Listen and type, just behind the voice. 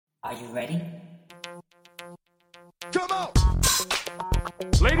Are you ready? Come on!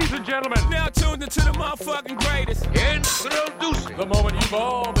 Ladies and gentlemen, Now tuned into the motherfucking greatest. Introducing the moment you've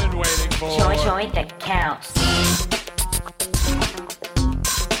all been waiting for. Joy that counts.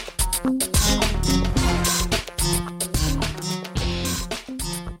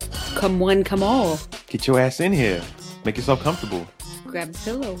 Come one, come all. Get your ass in here. Make yourself comfortable. Grab a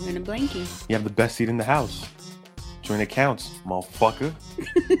pillow and a blankie. You have the best seat in the house. Join the counts, motherfucker.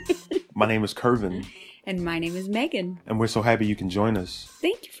 My name is Curvin, And my name is Megan. and we're so happy you can join us.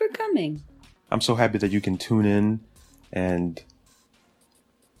 Thank you for coming. I'm so happy that you can tune in, and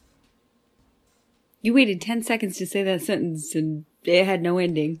You waited 10 seconds to say that sentence and it had no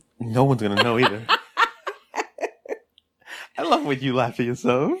ending. no one's gonna know either. I love when you laugh at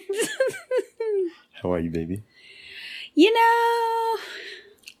yourself. How are you, baby? You know,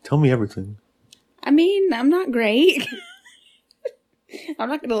 Tell me everything. I mean, I'm not great. I'm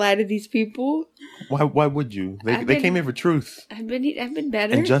not gonna lie to these people. Why would you? They came here for truth I've been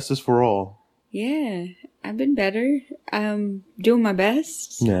better. and justice for all. Yeah, I've been better. Doing my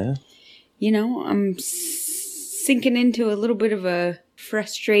best. Yeah. You know, I'm sinking into a little bit of a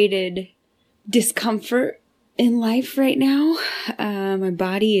frustrated discomfort in life right now. My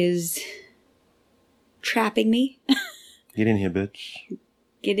body is trapping me. Get in here, bitch.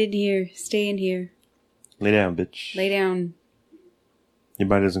 Get in here. Stay in here. Lay down, bitch. Lay down. Your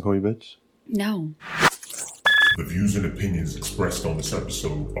body doesn't call you bitch? No. The views and opinions expressed on this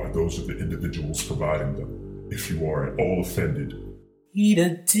episode are those of the individuals providing them. If you are at all offended, Eat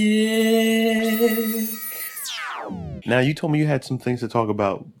a dick. Now, you told me you had some things to talk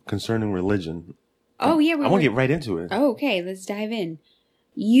about concerning religion. Oh, yeah. I want to get right into it. Oh, okay. Let's dive in.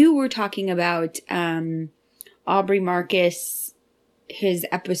 You were talking about Aubrey Marcus, his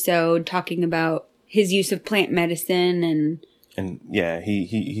episode, talking about his use of plant medicine And yeah,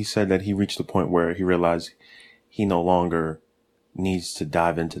 he said that he reached the point where he realized he no longer needs to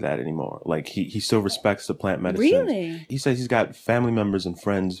dive into that anymore. Like he still respects the plant medicine. Really? He says he's got family members and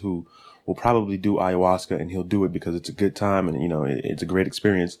friends who will probably do ayahuasca, and he'll do it because it's a good time and it's a great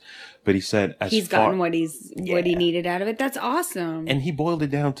experience. But he said he's gotten what he needed out of it. That's awesome. And he boiled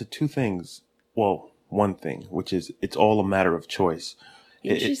it down to two things. Well, one thing, which is it's all a matter of choice.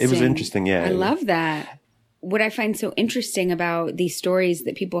 It was interesting, yeah. I love that. What I find so interesting about these stories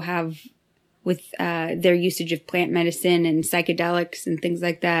that people have with their usage of plant medicine and psychedelics and things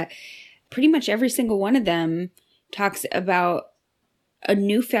like that, pretty much every single one of them talks about a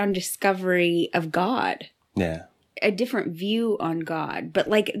newfound discovery of God. Yeah. A different view on God. But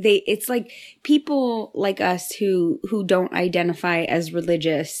it's like people like us who don't identify as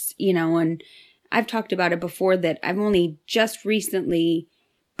religious, and I've talked about it before that I've only just recently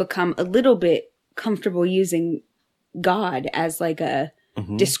become a little bit comfortable using God as like a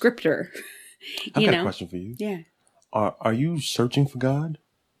descriptor. I've got a question for you. Yeah. Are you searching for God?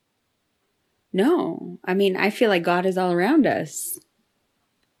 No. I mean, I feel like God is all around us.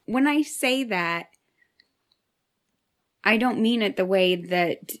 When I say that, I don't mean it the way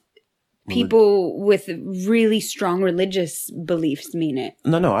that people with really strong religious beliefs mean it.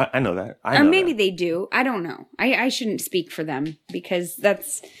 No, I know that. Or maybe they do. I don't know. I shouldn't speak for them because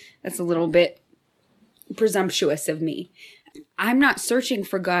that's a little bit presumptuous of me. I'm not searching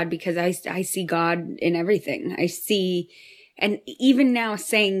for God because I see God in everything. I see, and even now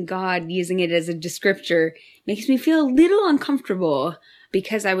saying God, using it as a descriptor, makes me feel a little uncomfortable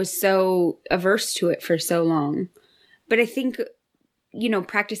because I was so averse to it for so long. But I think,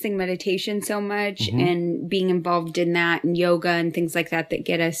 practicing meditation so much and being involved in that and yoga and things like that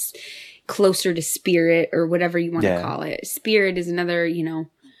get us closer to spirit or whatever you want to call it. Spirit is another,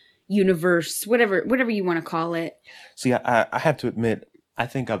 universe, whatever you want to call it. See, I have to admit, I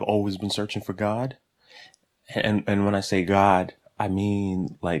think I've always been searching for God. And when I say God, I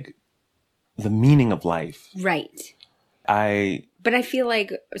mean like the meaning of life. Right. But I feel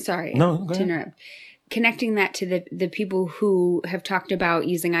like, sorry to interrupt, connecting that to the people who have talked about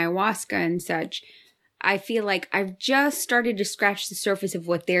using ayahuasca and such, I feel like I've just started to scratch the surface of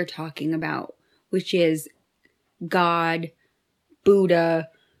what they're talking about, which is God, Buddha,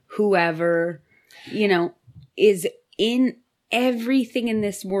 whoever, is in everything in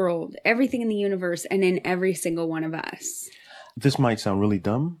this world, everything in the universe, and in every single one of us. This might sound really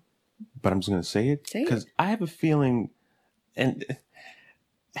dumb, but I'm just going to say it. Because I have a feeling, and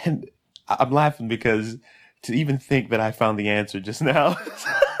I'm laughing because to even think that I found the answer just now.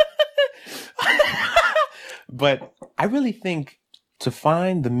 But I really think to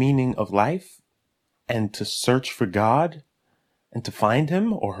find the meaning of life and to search for God and to find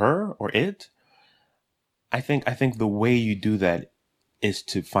him or her or it, I think the way you do that is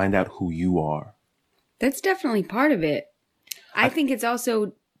to find out who you are. That's definitely part of it. I think it's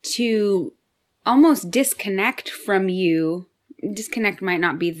also to almost disconnect from you. Disconnect might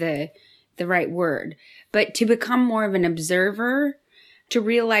not be the right word, but to become more of an observer, to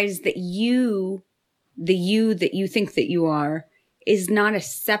realize that you, the you that you think that you are, is not a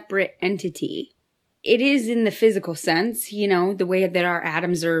separate entity. It is in the physical sense, you know, the way that our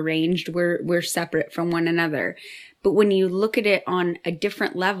atoms are arranged, we're separate from one another. But when you look at it on a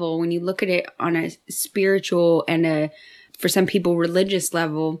different level, when you look at it on a spiritual and for some people, religious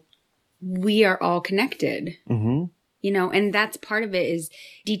level, we are all connected. Mm-hmm. You know, and that's part of it, is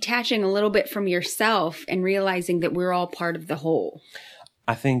detaching a little bit from yourself and realizing that we're all part of the whole.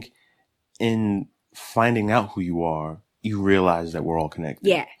 I think in finding out who you are, you realize that we're all connected.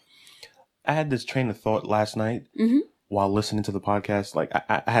 Yeah. I had this train of thought last night Mm-hmm. while listening to the podcast. Like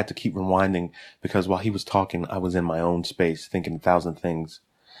I had to keep rewinding because while he was talking, I was in my own space thinking 1,000 things.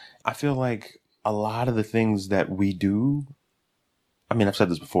 I feel like a lot of the things that we do, I mean, I've said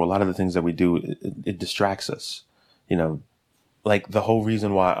this before, a lot of the things that we do, it distracts us, you know, like the whole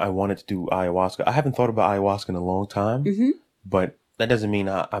reason why I wanted to do ayahuasca. I haven't thought about ayahuasca in a long time, but that doesn't mean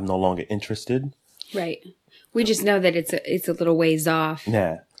I'm no longer interested. Right. We just know that it's a little ways off.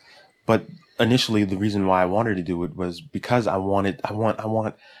 Yeah. But initially the reason why I wanted to do it was because I wanted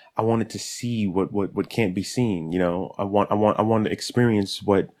to see what can't be seen. You know, I want to experience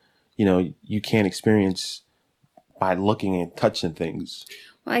what, you know, you can't experience by looking and touching things.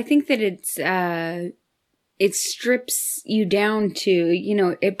 Well, I think that it strips you down to, you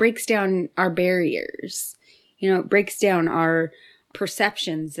know, it breaks down our barriers. You know, it breaks down our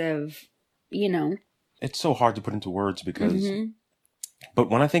perceptions of, you know. It's so hard to put into words because, but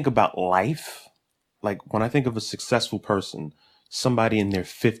when I think about life, like when I think of a successful person, somebody in their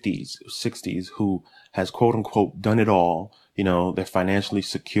 50s, 60s who has quote unquote done it all, you know, they're financially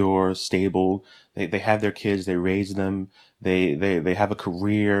secure, stable, they have their kids, they raise them, they have a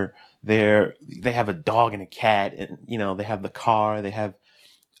career, they have a dog and a cat, and, you know, they have the car, they have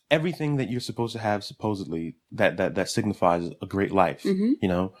everything that you're supposed to have, supposedly, that signifies a great life, you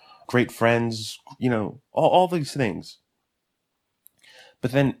know, great friends, you know, all these things.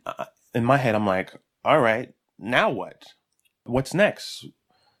 But then in my head, I'm like, all right, now what? What's next?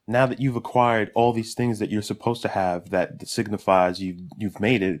 Now that you've acquired all these things that you're supposed to have that signifies you've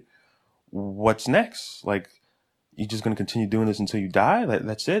made it, what's next? Like, you're just going to continue doing this until you die?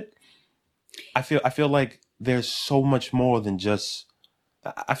 That's it? I feel like there's so much more than just,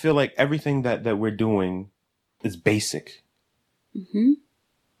 I feel like everything that we're doing is basic.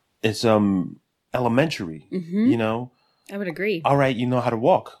 It's elementary, you know? I would agree. All right, you know how to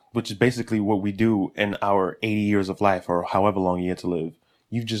walk, which is basically what we do in our 80 years of life or however long you get to live.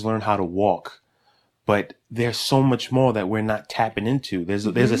 You just learn how to walk. But there's so much more that we're not tapping into. There's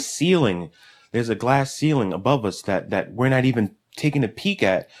a ceiling. There's a glass ceiling above us that we're not even taking a peek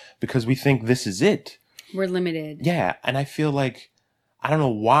at because we think this is it. We're limited. Yeah. And I feel like, I don't know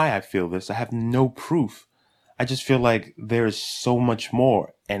why I feel this. I have no proof. I just feel like there is so much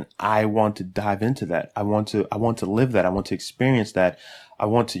more, and I want to dive into that. I want to live that. I want to experience that. I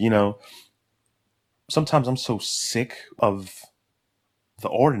want to, you know, sometimes I'm so sick of the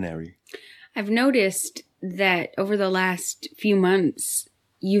ordinary. I've noticed that over the last few months,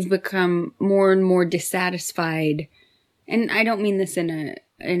 you've become more and more dissatisfied. And I don't mean this in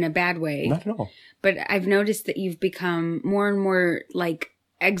a bad way. Not at all. But I've noticed that you've become more and more like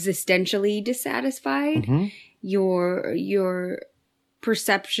existentially dissatisfied. Your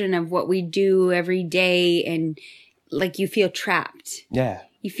perception of what we do every day, and like you feel trapped. Yeah.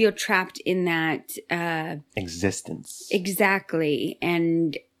 You feel trapped in that existence. Exactly.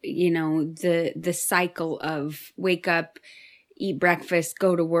 And you know, the cycle of wake up, eat breakfast,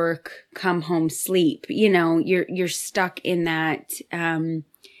 go to work, come home, sleep. You know, you're stuck in that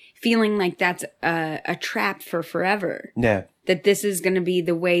feeling like that's a trap for forever. Yeah. That this is going to be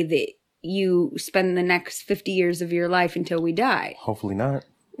the way that you spend the next 50 years of your life until we die. Hopefully not.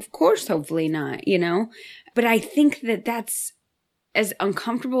 Of course, hopefully not, you know. But I think that that's, as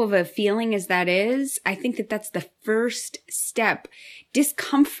uncomfortable of a feeling as that is, I think that that's the first step.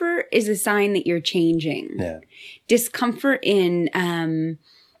 Discomfort is a sign that you're changing. Yeah. Discomfort in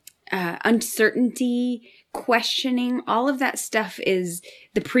uncertainty, questioning, all of that stuff is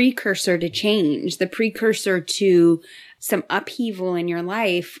the precursor to change, the precursor to some upheaval in your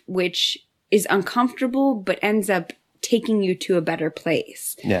life, which is uncomfortable, but ends up taking you to a better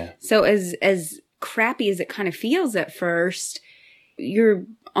place. Yeah. So as crappy as it kind of feels at first, you're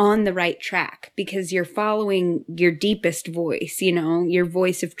on the right track because you're following your deepest voice, you know, your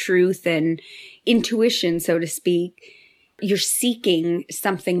voice of truth and intuition, so to speak. you're seeking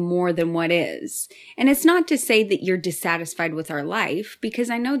something more than what is. And it's not to say that you're dissatisfied with our life, because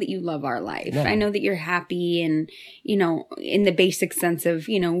I know that you love our life. Yeah. I know that you're happy and, you know, in the basic sense of,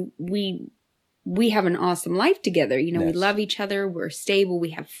 you know, we have an awesome life together. You know, we Yes. love each other. We're stable.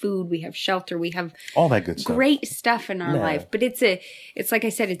 We have food. We have shelter. We have All that good stuff. great stuff in our Yeah. life. But it's like I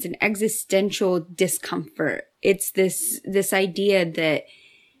said, it's an existential discomfort. It's this idea that,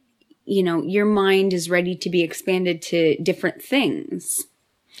 you know, your mind is ready to be expanded to different things.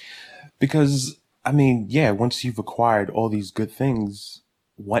 Because, I mean, yeah, once you've acquired all these good things,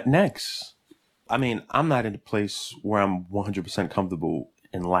 what next? I mean, I'm not in a place where I'm 100% comfortable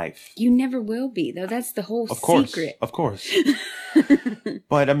in life. You never will be, though. That's the whole Of course, secret. of course.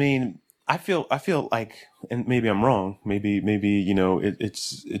 But I mean, I feel like, and maybe I'm wrong. Maybe you know,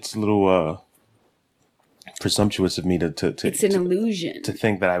 it's a little presumptuous of me to It's an illusion. to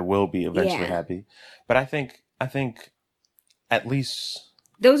think that I will be eventually Yeah. happy. But I think at least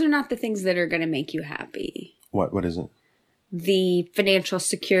Those are not the things that are going to make you happy. what is it? The financial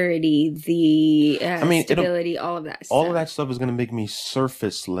security, the mean, stability, all of that stuff. All of that stuff is going to make me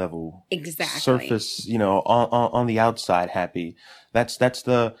surface level. Exactly. Surface, you know, on the outside happy. That's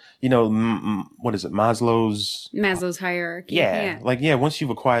the, you know, what is it? Maslow's hierarchy. Yeah. Like, yeah, once you've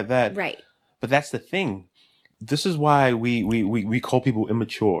acquired that. Right. But that's the thing. This is why we call people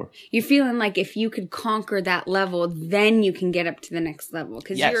immature. You're feeling like if you could conquer that level, then you can get up to the next level.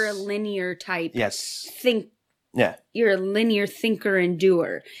 Because Yes. you're a linear type. Yes. Yeah. You're a linear thinker and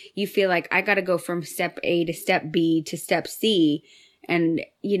doer. You feel like I got to go from step A to step B to step C. And,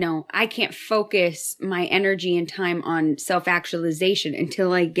 you know, I can't focus my energy and time on self-actualization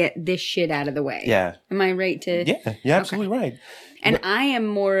until I get this shit out of the way. Yeah. Am I right to? Yeah. You're absolutely right. And I am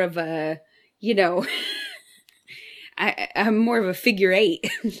more of a, you know, I'm more of a figure eight,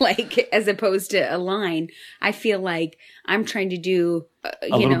 like, as opposed to a line. I feel like I'm trying to do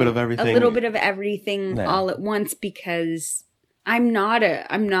A little bit of everything. a little bit of everything Yeah. all at once, because I'm not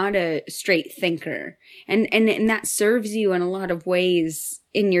a straight thinker. And that serves you in a lot of ways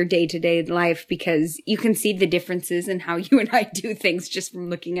in your day-to-day life, because you can see the differences in how you and I do things just from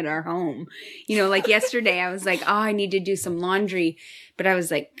looking at our home. You know, like yesterday I was like, oh, I need to do some laundry. But I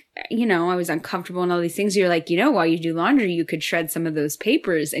was like, you know, I was uncomfortable and all these things. You're like, you know, while you do laundry, you could shred some of those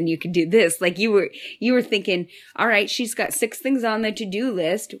papers and you could do this. Like you were thinking, all right, she's got 6 things on the to-do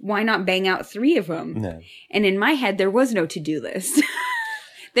list. Why not bang out 3 of them? No. And in my head, there was no to-do list.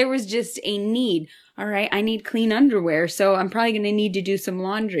 There was just a need. All right, I need clean underwear, so I'm probably going to need to do some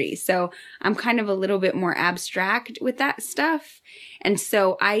laundry. So I'm kind of a little bit more abstract with that stuff. And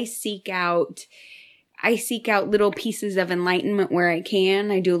so I seek out little pieces of enlightenment where I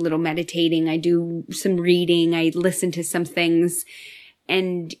can. I do a little meditating. I do some reading. I listen to some things.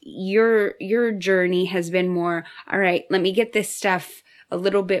 And your journey has been more, all right, let me get this stuff a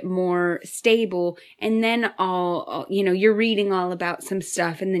little bit more stable. And then I'll, you know, you're reading all about some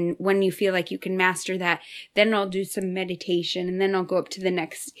stuff. And then when you feel like you can master that, then I'll do some meditation. And then I'll go up to the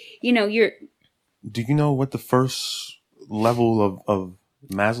next, you know, Do you know what the first level of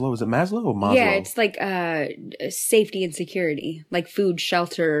Maslow, is it Maslow or Maslow? Yeah, it's like safety and security, like food,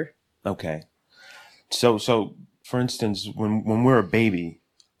 shelter. Okay. So for instance, when we're a baby,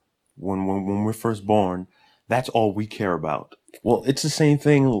 when we're first born, that's all we care about. Well, it's the same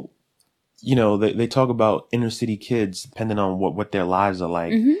thing. You know, they talk about inner city kids, depending on what their lives are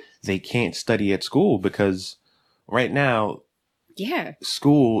like. Mm-hmm. They can't study at school because right now, Yeah.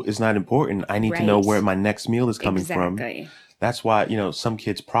 school is not important. I need to know Right. where my next meal is coming from. Exactly. That's why, you know, some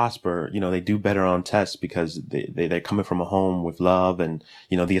kids prosper, you know, they do better on tests because they're coming from a home with love and,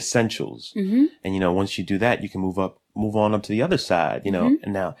 you know, the essentials. Mm-hmm. And, you know, once you do that, you can move on up to the other side, you know, Mm-hmm.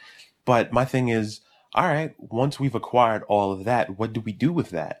 and now, but my thing is, all right, once we've acquired all of that, what do we do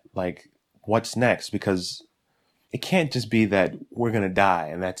with that? Like, what's next? Because it can't just be that we're going to die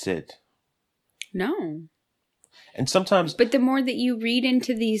and that's it. No. And sometimes, But the more that you read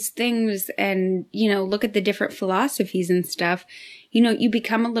into these things and, you know, look at the different philosophies and stuff, you know, you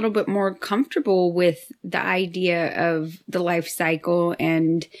become a little bit more comfortable with the idea of the life cycle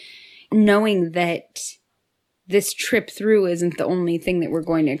and knowing that this trip through isn't the only thing that we're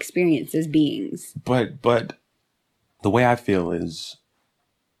going to experience as beings. but the way I feel is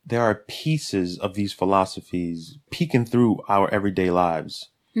there are pieces of these philosophies peeking through our everyday lives.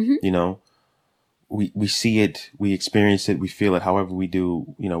 Mm-hmm. You know, we see it, we experience it, we feel it. However we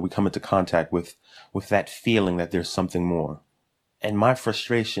do, you know, we come into contact with that feeling that there's something more. And my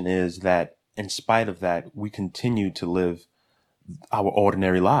frustration is that in spite of that, we continue to live our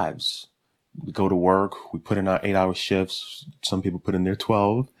ordinary lives. We go to work, we put in our 8-hour shifts. Some people put in their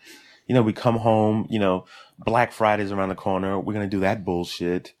 12, we come home, Black Friday's around the corner. We're going to do that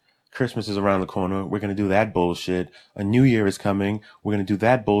bullshit. Christmas is around the corner. We're going to do that bullshit. A new year is coming. We're going to do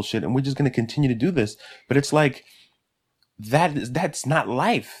that bullshit. And we're just going to continue to do this. But it's like, that's not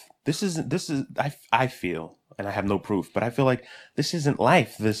life. I feel, and I have no proof, but I feel like this isn't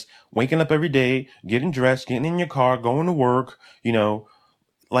life. This waking up every day, getting dressed, getting in your car, going to work,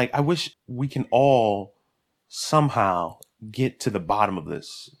 like I wish we can all somehow get to the bottom of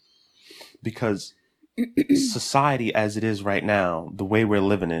this, because society as it is right now, the way we're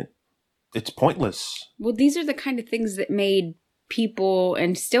living it, it's pointless. Well, these are the kind of things that made people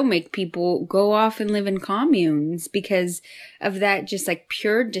and still make people go off and live in communes, because of that just like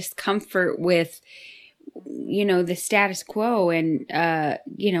pure discomfort with, the status quo and,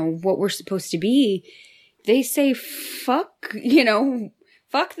 what we're supposed to be. They say, fuck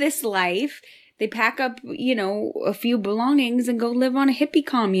this life. They pack up, a few belongings and go live on a hippie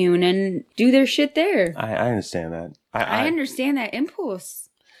commune and do their shit there. I understand that. I understand that impulse.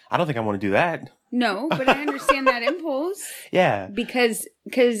 I don't think I want to do that. No, but I understand that impulse. Yeah. Because,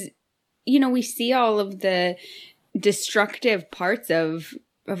 we see all of the destructive parts of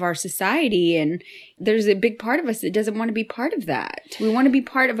our society, and there's a big part of us that doesn't want to be part of that. We want to be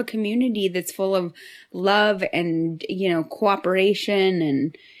part of a community that's full of love and, cooperation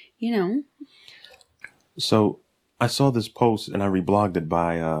and, So I saw this post and I reblogged it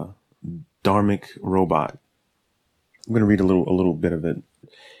by Dharmic Robot. I'm going to read a little bit of it.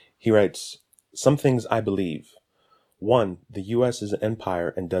 He writes, "Some things I believe. 1, the U.S. is an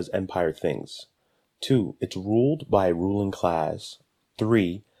empire and does empire things. 2, it's ruled by a ruling class.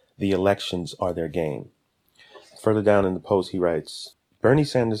 3, the elections are their game." Further down in the post, he writes, "Bernie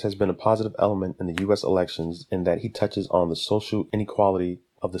Sanders has been a positive element in the U.S. elections in that he touches on the social inequality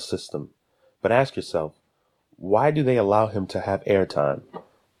of the system. But ask yourself, why do they allow him to have airtime?"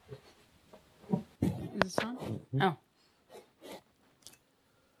 Is this on? Mm-hmm. Oh.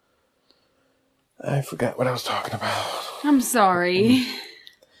 I forgot what I was talking about. I'm sorry.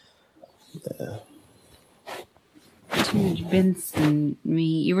 Too much Vince and me.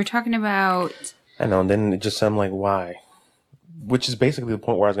 You were talking about... I know, and then it just sounded like, why? Which is basically the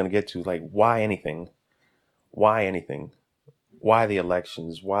point where I was going to get to. Like, why anything? Why anything? Why the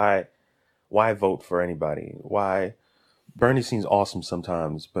elections? Why vote for anybody? Why? Bernie seems awesome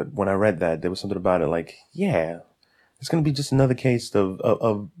sometimes, but when I read that, there was something about it like, yeah, it's going to be just another case of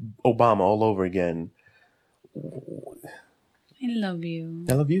Obama all over again. I love you.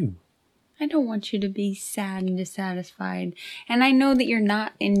 I love you. I don't want you to be sad and dissatisfied. And I know that you're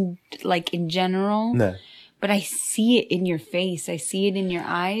not in general. No. But I see it in your face. I see it in your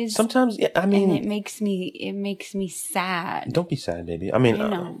eyes. Sometimes, yeah, I mean... And it makes me sad. Don't be sad, baby. I mean,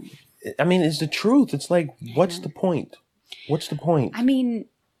 know. It's the truth. It's like, what's the point? What's the point? I mean,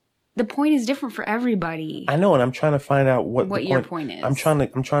 the point is different for everybody. I know, and I'm trying to find out what your point is. I'm trying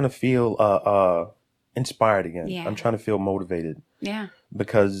to feel inspired again. Yeah. I'm trying to feel motivated. Yeah.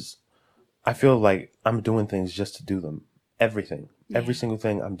 Because I feel like I'm doing things just to do them. Everything. Yeah. Every single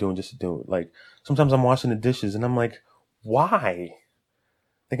thing I'm doing just to do it. Like, sometimes I'm washing the dishes and I'm like, why?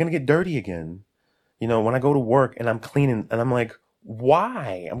 They're going to get dirty again. When I go to work and I'm cleaning and I'm like,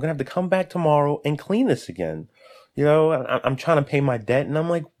 why? I'm going to have to come back tomorrow and clean this again. I'm trying to pay my debt and I'm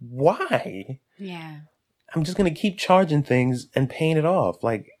like, why? Yeah. I'm just going to keep charging things and paying it off.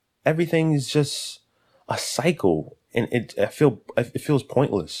 Like, everything is just a cycle and it feels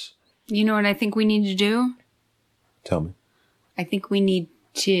pointless. You know what I think we need to do? Tell me. I think we need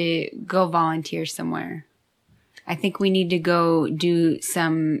to go volunteer somewhere. I think we need to go do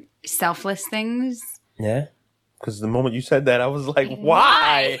some selfless things. Yeah? Because the moment you said that, I was like,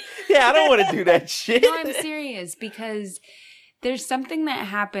 why? Yeah, I don't want to do that shit. No, I'm serious, because there's something that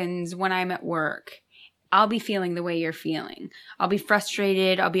happens when I'm at work. I'll be feeling the way you're feeling. I'll be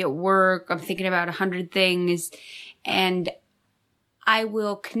frustrated. I'll be at work. I'm thinking about 100 things. And I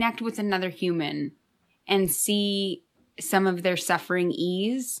will connect with another human and see some of their suffering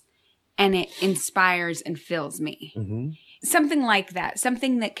ease, and it inspires and fills me. Mm-hmm. Something like that.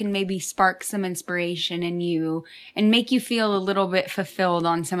 Something that can maybe spark some inspiration in you and make you feel a little bit fulfilled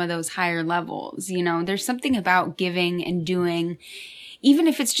on some of those higher levels. There's something about giving and doing, even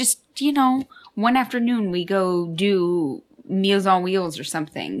if it's just, one afternoon we go do Meals on Wheels or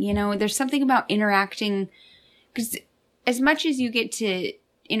something. There's something about interacting, because as much as you get to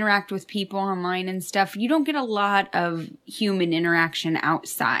interact with people online and stuff, you don't get a lot of human interaction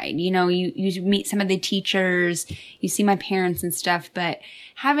outside. You meet some of the teachers, you see my parents and stuff, but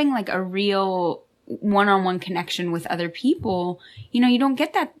having like a real one-on-one connection with other people, you don't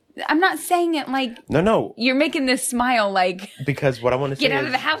get I'm not saying it like No. you're making this smile like, Because what I want to say get out is,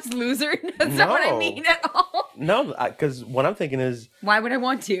 of the house, loser. That's not what I No. mean at all. No, because what I'm thinking is, Why would I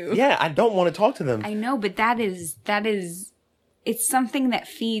want to? yeah, I don't want to talk to them. I know, but that is, it's something that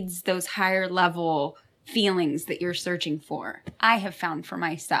feeds those higher level feelings that you're searching for. I have found for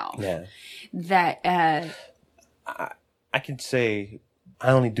myself Yeah. that, I can say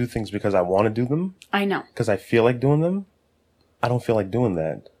I only do things because I want to do them, I know. because I feel like doing them. I don't feel like doing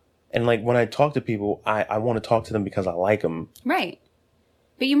that. And like when I talk to people, I want to talk to them because I like them. Right.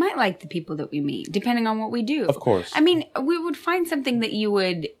 But you might like the people that we meet, depending on what we do. Of course. I mean, we would find something that you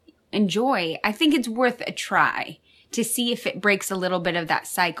would enjoy. I think it's worth a try to see if it breaks a little bit of that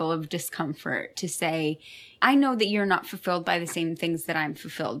cycle of discomfort, to say, I know that you're not fulfilled by the same things that I'm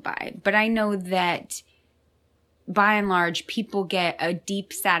fulfilled by, but I know that by and large, people get a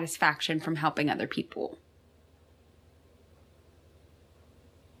deep satisfaction from helping other people.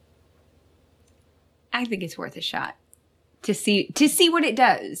 I think it's worth a shot to see what it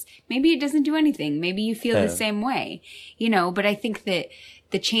does. Maybe it doesn't do anything. Maybe you feel the same way, but I think that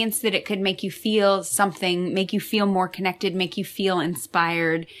the chance that it could make you feel something, make you feel more connected, make you feel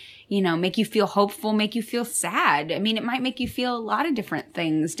inspired, make you feel hopeful, make you feel sad. I mean, it might make you feel a lot of different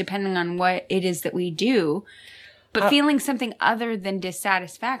things depending on what it is that we do, but feeling something other than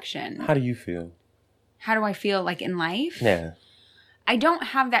dissatisfaction. How do you feel? How do I feel like in life? Yeah. I don't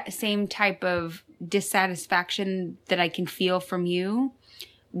have that same type of dissatisfaction that I can feel from you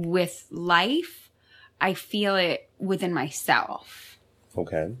with life. I feel it within myself.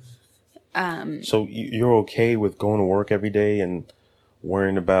 Okay. So you're okay with going to work every day and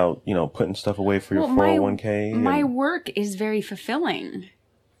worrying about, putting stuff away for your 401k? My work is very fulfilling.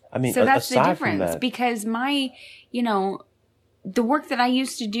 I mean, So that's the aside from difference, that, because the work that I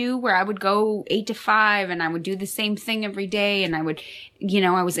used to do, where I would go 8 to 5 and I would do the same thing every day, and I would,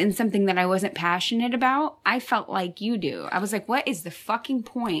 I was in something that I wasn't passionate about. I felt like you do. I was like, what is the fucking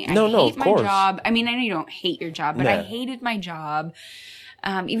point? I hate of my course. job. I mean, I know you don't hate your job, but I Yeah. hated my job.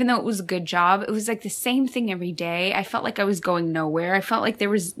 Even though it was a good job, it was like the same thing every day. I felt like I was going nowhere. I felt like there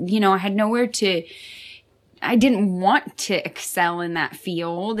was, I had nowhere to, I didn't want to excel in that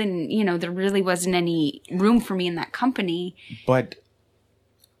field. And, there really wasn't any room for me in that company. but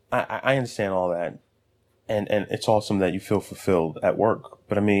I understand all that. And it's awesome that you feel fulfilled at work.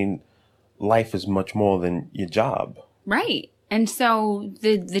 But I mean, life is much more than your job. Right. And so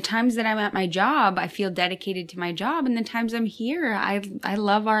the times that I'm at my job, I feel dedicated to my job. And the times I'm here, I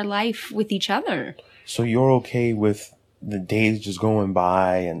love our life with each other. So you're okay with the days just going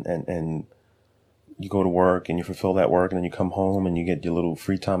by and you go to work and you fulfill that work and then you come home and you get your little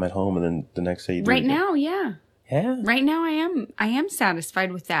free time at home and then the next day you do it Right again? now, yeah. Yeah. Right now I am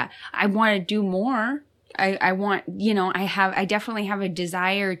satisfied with that. I want to do more. I want, I definitely have a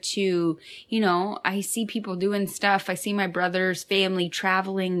desire to, I see people doing stuff. I see my brother's family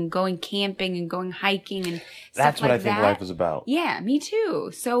traveling, going camping and going hiking and stuff That's what like I think that. life is about. Yeah, me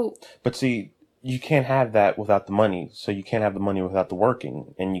too. So, But see, you can't have that without the money. So you can't have the money without the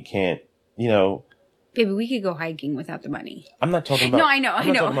working. And you can't, baby, we could go hiking without the money. I'm not talking about. No, I know, I'm I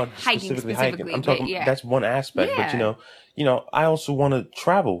not know. talking about Hiking specifically, I'm talking. but yeah. That's one aspect. Yeah. But I also want to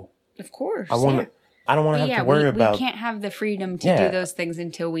travel. Of course. I want to. I don't want to have to worry about. We can't have the freedom to Yeah. do those things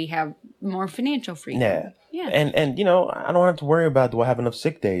until we have more financial freedom. Yeah. Yeah. And I don't have to worry about, do I have enough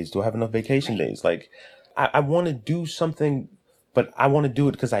sick days? Do I have enough vacation days? Like, I want to do something, but I want to do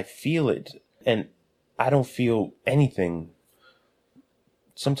it because I feel it, and I don't feel anything.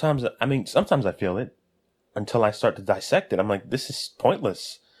 Sometimes I feel it until I start to dissect it. I'm like, this is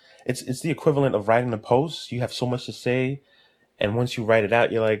pointless. It's the equivalent of writing a post. You have so much to say, and once you write it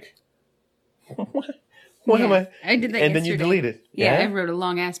out, you're like, what am I? I did that and then you yesterday. delete it. Yeah, I wrote a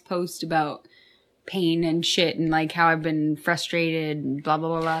long ass post about pain and shit and like how I've been frustrated and blah blah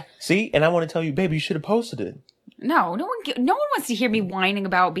blah blah. See, and I want to tell you, baby, you should have posted it. No one wants to hear me whining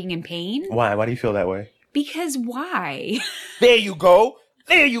about being in pain. Why? Why do you feel that way? Because why? There you go.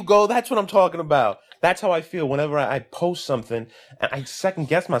 There you go. That's what I'm talking about. That's how I feel whenever I post something and I second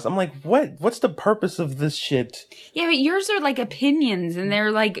guess myself. I'm like, what? What's the purpose of this shit? Yeah, but yours are like opinions and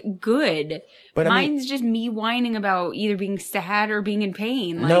they're like good. But I mean- mine's just me whining about either being sad or being in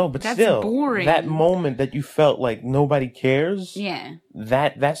pain. Like, No, but that's still, boring. that moment that you felt like nobody cares. Yeah.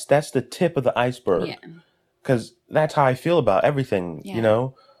 That's the tip of the iceberg. Yeah. Because that's how I feel about everything. Yeah.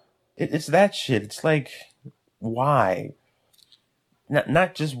 It's that shit. It's like, why?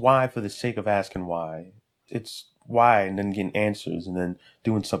 Not just why for the sake of asking why. It's why and then getting answers and then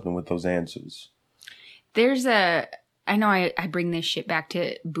doing something with those answers. I know I bring this shit back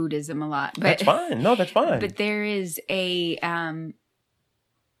to Buddhism a lot, but That's fine. No, that's fine. But there is a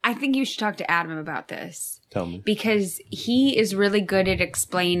I think you should talk to Adam about this. Tell me. Because he is really good at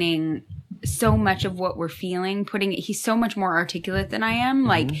explaining so much of what we're feeling, he's so much more articulate than I am.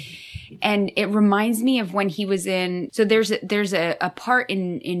 Like, and it reminds me of when he was so there's a part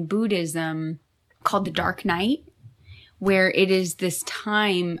in Buddhism called the Dark Night, where it is this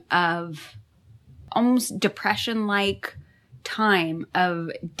time of almost depression-like time of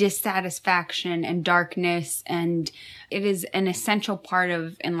dissatisfaction and darkness, and it is an essential part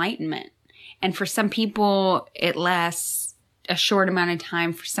of enlightenment. And for some people, it lasts a short amount of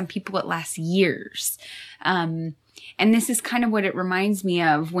time. For some people, it lasts years. And this is kind of what it reminds me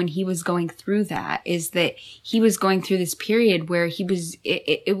of when he was going through that, is that he was going through this period where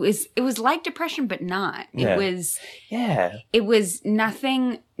it was like depression, but not. Yeah. It was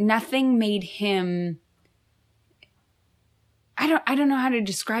nothing made him, I don't know how to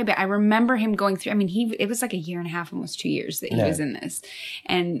describe it. I remember him going through, it was like a year and a half, almost 2 years that he was in this.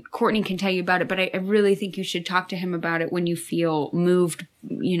 And Courtney can tell you about it, but I really think you should talk to him about it when you feel moved,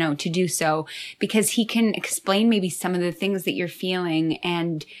 to do so, because he can explain maybe some of the things that you're feeling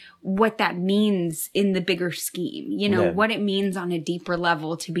and what that means in the bigger scheme, what it means on a deeper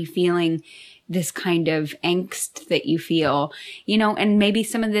level to be feeling this kind of angst that you feel, and maybe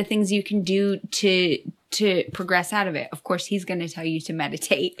some of the things you can do to progress out of it. Of course, he's going to tell you to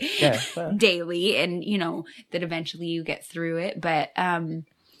meditate daily and, that eventually you get through it. But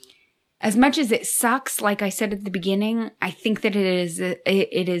as much as it sucks, like I said at the beginning, I think that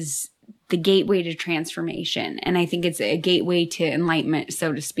it is the gateway to transformation. And I think it's a gateway to enlightenment,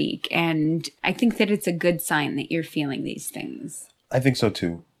 so to speak. And I think that it's a good sign that you're feeling these things. I think so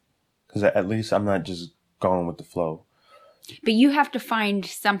too. Because at least I'm not just going with the flow. But you have to find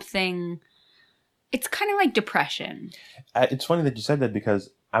something. It's kind of like depression. It's funny that you said that, because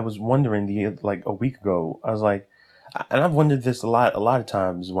I was wondering a week ago. I was like, and I've wondered this a lot of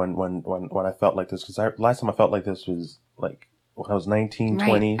times when I felt like this, because last time I felt like this was like when I was 19, right.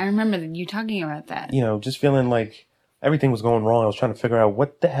 20. I remember you talking about that. Just feeling like everything was going wrong. I was trying to figure out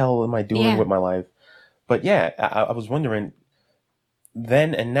what the hell am I doing with my life. But yeah, I was wondering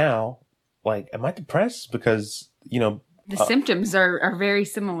then and now, like, am I depressed? Because, the symptoms are very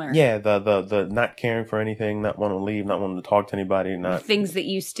similar. Yeah, the not caring for anything, not wanting to leave, not wanting to talk to anybody, not things that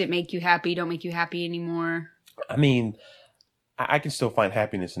used to make you happy don't make you happy anymore. I can still find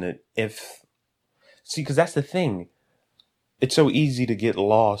happiness in it because that's the thing. It's so easy to get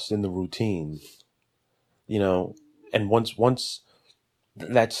lost in the routine, and once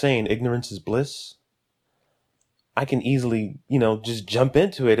that saying, ignorance is bliss, I can easily, just jump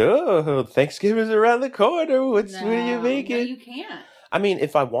into it. Oh, Thanksgiving's around the corner. What are you making? No, you can't.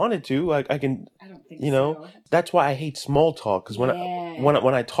 If I wanted to, I can. I don't think so. That's why I hate small talk. Because when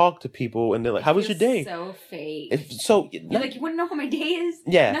I talk to people and they're like, "How was your day?" So fake. You're like, you want to know how my day is?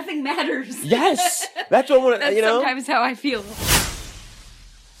 Yeah. Nothing matters. Yes, that's what I want. That's sometimes how I feel.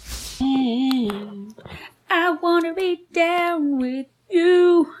 I want to be down with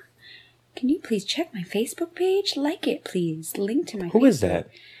you. Can you please check my Facebook page? Like it, please. Link to my Who Facebook. is that?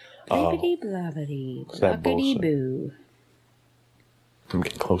 Blibbity blobbity. What's that Blockity bullshit? boo. I'm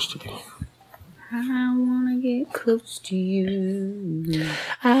getting close to you. I wanna get close to you.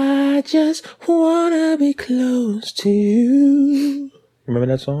 I just wanna be close to you. Remember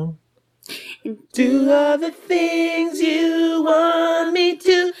that song? Do all the things you want me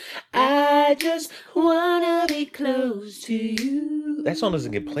to. I just wanna be close to you. That song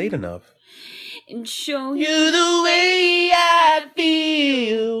doesn't get played enough. And show you You the way I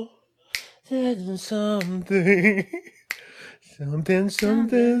feel. There's something. Something.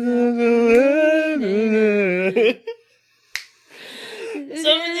 Something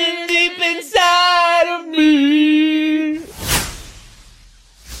deep inside of me.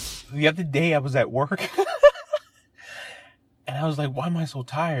 The other day I was at work. And I was like, why am I so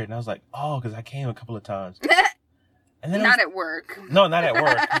tired? And I was like, oh, because I came a couple of times. And then not at work. No, not at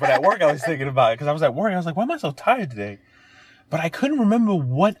work. But at work I was thinking about it. Because I was at work. I was like, why am I so tired today? But I couldn't remember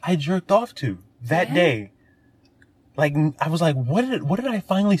what I jerked off to that day. Like, I was like, what did I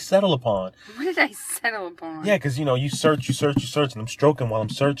finally settle upon? What did I settle upon? Yeah, because, you search, and I'm stroking while I'm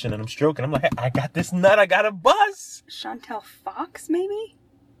searching, and I'm stroking. I'm like, hey, I got this nut, I got a buzz. Chantal Fox, maybe?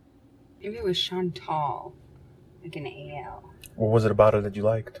 Maybe it was Chantal. Like an AL. What was it about her that you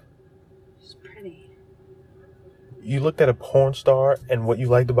liked? She's pretty. You looked at a porn star, and what you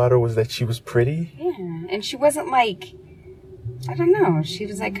liked about her was that she was pretty? Yeah, and she wasn't like, I don't know, she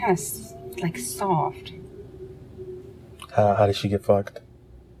was like kind of like soft. How did she get fucked?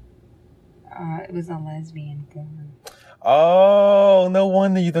 It was a lesbian porn. Oh, no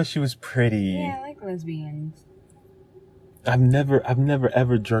wonder you thought she was pretty. Yeah, I like lesbians. I've never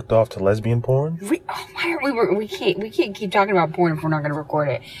ever jerked off to lesbian porn. Why are we can't keep talking about porn if we're not gonna record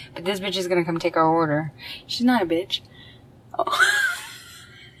it. But this bitch is gonna come take our order. She's not a bitch. Oh.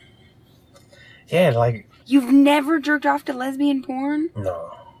 Yeah, like... You've never jerked off to lesbian porn?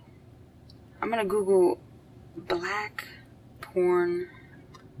 No. I'm gonna Google black porn.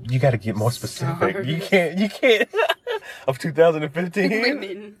 You gotta get more specific. Stars. You can't. Of 2015?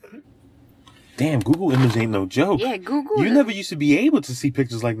 Women. Damn, Google Image ain't no joke. Yeah, Google. You never used to be able to see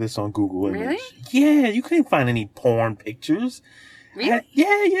pictures like this on Google Image. Really? Yeah, you couldn't find any porn pictures. Really?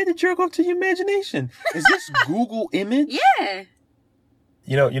 Yeah, you had to jerk off to your imagination. Is this Google Image? Yeah.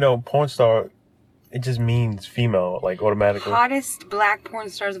 You know, porn star, it just means female, like automatically. Hottest black porn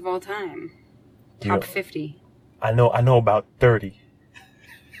stars of all time. Top 50. I know about 30.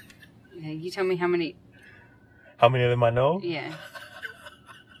 Yeah, you tell me how many. How many of them I know? Yeah.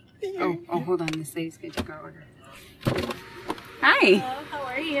 Oh, hold on. This lady's gonna take our order. Hi. Hello, how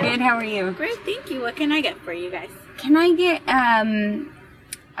are you? Good. How are you? Great, thank you. What can I get for you guys? Can I get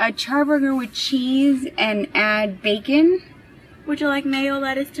a charburger with cheese and add bacon? Would you like mayo,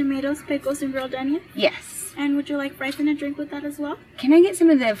 lettuce, tomatoes, pickles, and grilled onions? Yes. And would you like fries and a drink with that as well? Can I get some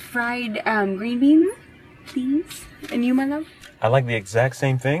of the fried green beans, please? And you, my love? I like the exact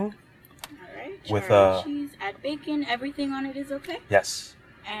same thing. All right. With, cheddar cheese, add bacon. Everything on it is okay. Yes.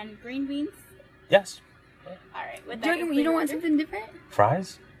 And green beans. Yes. All right. With that, You don't want something different?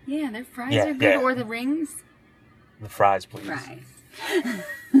 Fries? Yeah, their fries Yeah, are good. yeah. Or the rings. The fries, please. Fries.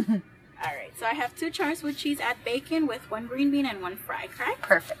 All right. So I have 2 chars with cheese, add bacon with 1 green bean and 1 fry. Correct?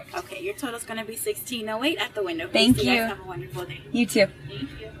 Perfect. Okay. Your total's gonna be $16.08 at the window. Thank Please, you you. guys have a wonderful day. You too. Thank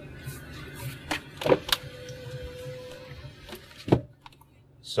you.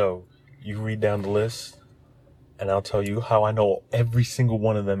 So, you read down the list, and I'll tell you how I know every single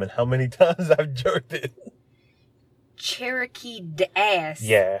one of them and how many times I've jerked it. Cherokee ass.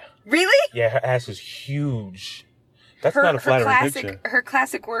 Yeah. Really? Yeah, her ass is huge. That's not a flattering picture. Her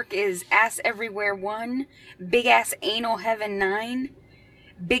classic work is Ass Everywhere 1, Big Ass Anal Heaven 9,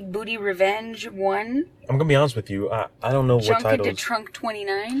 Big Booty Revenge 1, I'm gonna be honest with you. I don't know what Junket to titles. Trunk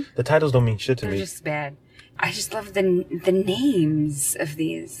 29. The titles don't mean shit to They're me. just bad. I just love the names of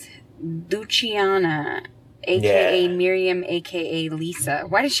these. Luciana, a.k.a. Yeah. Miriam, a.k.a. Lisa.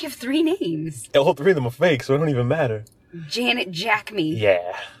 Why does she have 3 names? All 3 of them are fake, so it don't even matter. Janet Jackme.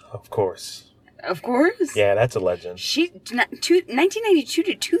 Yeah, of course. Of course. Yeah, that's a legend. 1992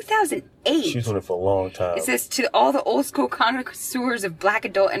 to 2008. She was doing it for a long time. It says, to all the old school connoisseurs of black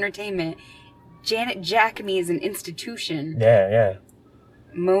adult entertainment, Janet Jackme is an institution. Yeah.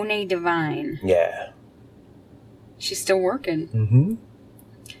 Monet Divine. Yeah. She's still working. Mm-hmm.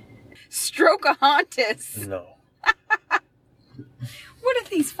 Strokeahontas. No. What are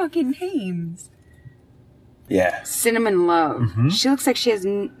these fucking names? Yeah. Cinnamon Love. Mm-hmm. She looks like she has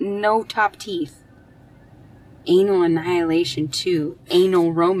no top teeth. Anal Annihilation 2.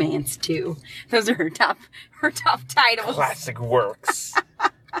 Anal Romance 2. Those are her top titles. Classic works.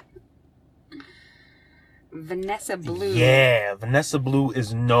 Vanessa Blue. Yeah, Vanessa Blue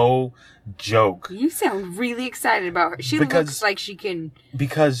is no joke. You sound really excited about her. She Because- looks like she can...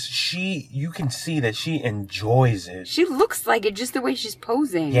 Because you can see that she enjoys it. She looks like it just the way she's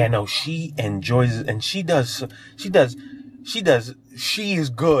posing. Yeah, no, she enjoys it, and she is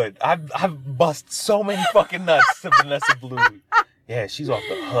good. I've bust so many fucking nuts to Vanessa Blue. Yeah, she's off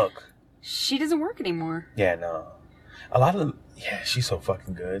the hook. She doesn't work anymore. Yeah, no. A lot of them, yeah, she's so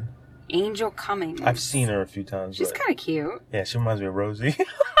fucking good. Angel Cummings. I've seen her a few times. She's but- kind of cute. Yeah, she reminds me of Rosie.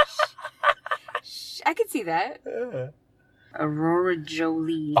 I could see that. Yeah. Aurora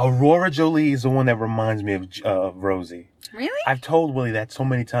Jolie. Aurora Jolie is the one that reminds me of Rosie. Really? I've told Willie that so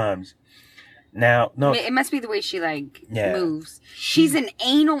many times. Now, no. It must be the way she Yeah. moves. She's an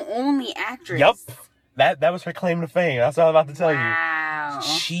anal only actress. Yup. That was her claim to fame. That's what I was about to tell Wow. you.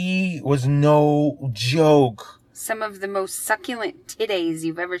 She was no joke. Some of the most succulent titties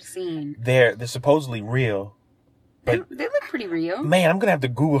you've ever seen. They're supposedly real. They But look pretty real. man, I'm gonna have to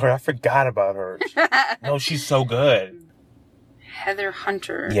Google her. I forgot about her. No, she's so good. Heather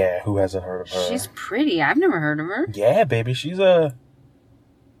Hunter. Yeah, who hasn't heard of her? She's pretty. I've never heard of her. Yeah, baby, she's a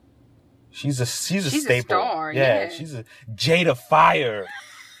staple. star, Yeah, yeah. she's a Jada Fire.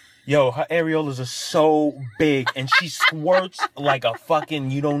 Yo, her areolas are so big, and she squirts like a fucking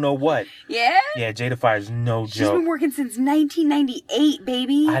you don't know what. Yeah? Yeah, Jada Fire is no She's joke. been working since 1998,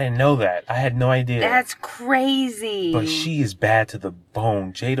 baby. I didn't know that. I had no idea. That's crazy. But she is bad to the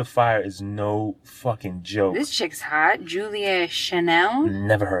bone. Jada Fire is no fucking joke. This chick's hot. Julia Chanel.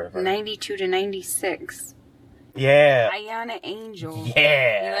 Never heard of her. 92 to 96. Yeah. Ayana Angel.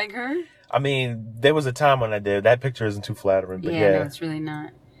 Yeah. You like her? I mean, there was a time when I did. That picture isn't too flattering, but yeah. No, it's really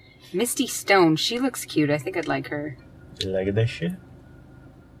not. Misty Stone, she looks cute. I think I'd like her. You like that shit?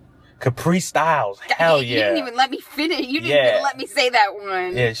 Capri Styles, hell You yeah. didn't even let me finish. You didn't even let me say that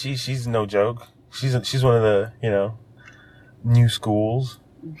one. Yeah, she's no joke. She's one of the, new schools.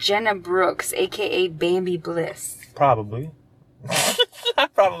 Jenna Brooks, a.k.a. Bambi Bliss. Probably. I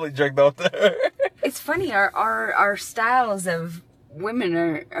probably jerked off to her. It's funny, our styles of women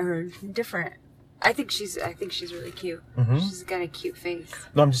are different. I think she's really cute. Mm-hmm. She's got a cute face.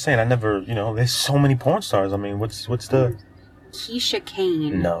 No, I'm just saying, I never, there's so many porn stars. I mean, what's the... Keisha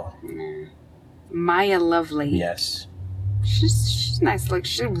Kane. No. Maya Lovely. Yes. She's nice. Like,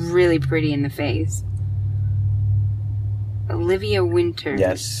 she's really pretty in the face. Olivia Winters.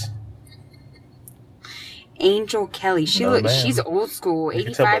 Yes. Angel Kelly. She's old school.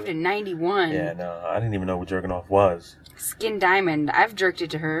 85 to 91. Yeah, no, I didn't even know what jerking off was. Skin Diamond. I've jerked it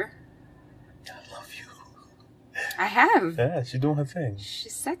to her. I love you. I have. Yeah, she's doing her thing.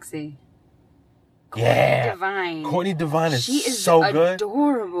 She's sexy. Yeah. Courtney Devine. Courtney Devine is she is so good.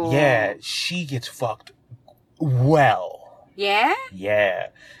 Adorable. Yeah, she gets fucked well. Yeah? Yeah.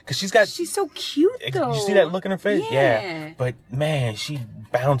 Because she's so cute, though. You see that look in her face? Yeah. But, man, she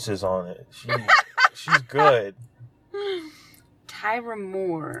bounces on it. She's good. Tyra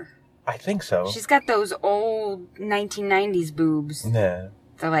Moore. I think so. She's got those old 1990s boobs. Yeah.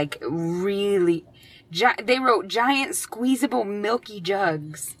 They're like really... they wrote giant squeezable milky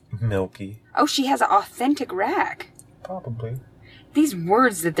jugs. Milky. Oh, she has an authentic rack. Probably. These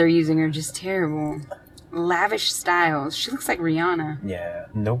words that they're using are just terrible. Lavish styles. She looks like Rihanna. Yeah.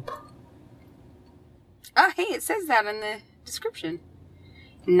 Nope. Oh, hey, it says that in the description.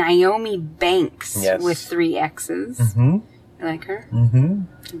 Naomi Banks with 3 X's. Mm-hmm. You like her? Mm-hmm.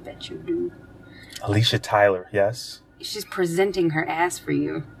 I bet you do. Alicia Tyler, yes. She's presenting her ass for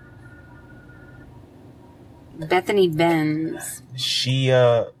you. Bethany Benz. She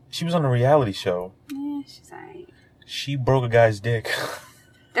was on a reality show. Yeah, she's alright. She broke a guy's dick.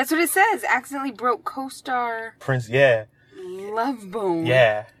 That's what it says. Accidentally broke co-star Prince, yeah. Lovebone.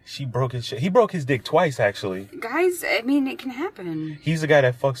 Yeah, she broke his shit. He broke his dick twice, actually. Guys, I mean, it can happen. He's the guy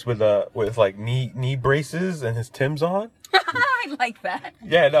that fucks with like knee braces and his Timbs on. I like that.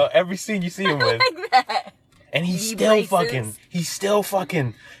 Yeah, no, every scene you see him with. I like that. And he's still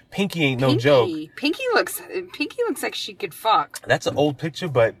fucking. Pinky ain't no joke. Pinky looks like she could fuck. That's an old picture,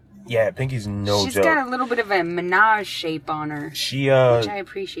 but yeah, Pinky's no joke. She's got a little bit of a menage shape on her. Which I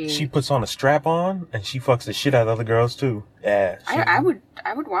appreciate. She puts on a strap on and she fucks the shit out of other girls too. Yeah. I would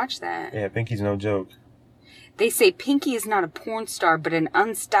watch that. Yeah, Pinky's no joke. They say Pinky is not a porn star, but an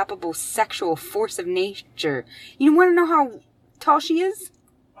unstoppable sexual force of nature. You want to know how tall she is?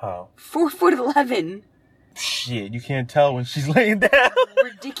 How? 4'11". Shit, you can't tell when she's laying down.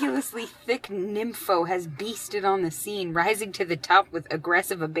 Ridiculously thick nympho has beasted on the scene, rising to the top with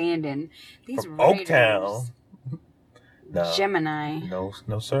aggressive abandon. These From Oaktown. No. Gemini.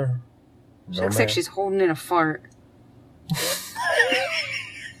 No, sir. She looks like she's holding in a fart.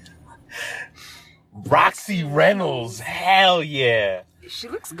 Roxy Reynolds, hell yeah. She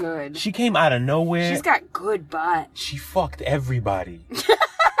looks good. She came out of nowhere. She's got good butt. She fucked everybody.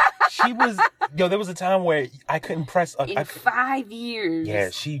 There was a time where I couldn't press... In 5 years. Yeah,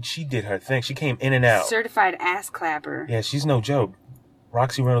 she did her thing. She came in and out. Certified ass clapper. Yeah, she's no joke.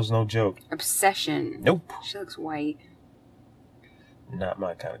 Roxy Reynolds, no joke. Obsession. Nope. She looks white. Not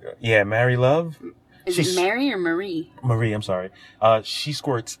my kind of girl. Yeah, Mary Love. Is it Mary or Marie? Marie, I'm sorry. She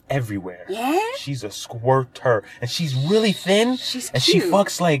squirts everywhere. Yeah? She's a squirter. And she's really thin. She's cute. And she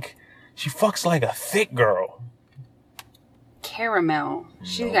fucks like a thick girl. Caramel.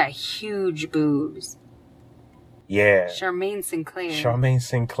 She's got huge boobs. Yeah. Charmaine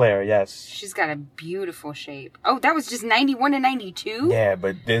Sinclair, yes. She's got a beautiful shape. Oh, that was just 91 and 92? Yeah,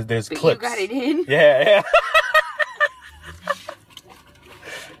 but there's clips. You got it in? Yeah.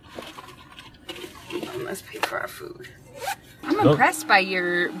 Let's pay for our food. I'm impressed by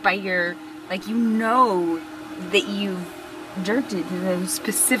your like, you know that you've jerked it to those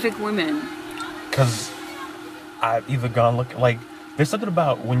specific women. Because I've either gone look like there's something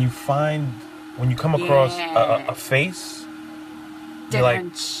about when you come across a face, you're like,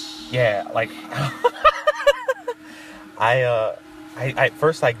 yeah, like I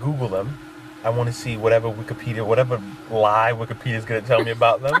first I Google them. I want to see whatever lie Wikipedia's gonna tell me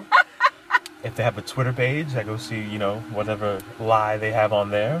about them. If they have a Twitter page, I go see, whatever lie they have on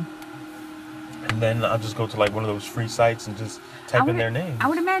there. And then I'll just go to like one of those free sites and just type in their name. I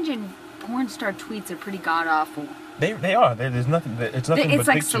would imagine porn star tweets are pretty god awful. They are. There's nothing. It's nothing but It's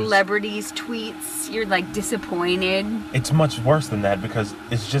like pictures. celebrities' tweets. You're like disappointed It's much worse than that because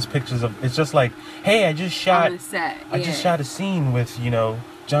it's just pictures of. It's just like, hey, I just shot. on the set. I just shot a scene with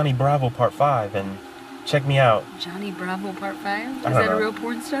Johnny Bravo Part 5 and check me out. Johnny Bravo Part 5? Is don't that know. a real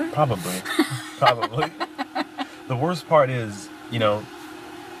porn star? Probably. The worst part is, there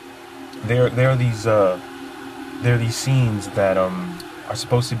are these scenes that are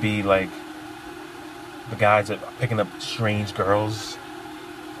supposed to be like the guys that are picking up strange girls,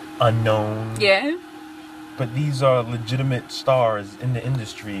 unknown. Yeah. But these are legitimate stars in the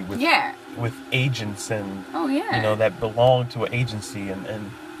industry with with agents and Oh, yeah. that belong to an agency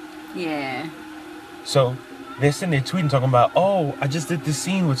and Yeah. so they're sitting there tweeting talking about, oh, I just did this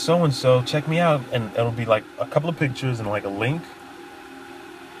scene with so and so, check me out, and it'll be like a couple of pictures and like a link.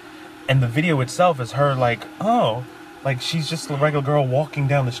 And the video itself is her like, oh, like she's just a regular girl walking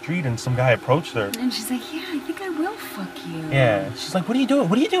down the street and some guy approached her. And she's like, yeah, I think I will fuck you. Yeah. She's like, what are you doing?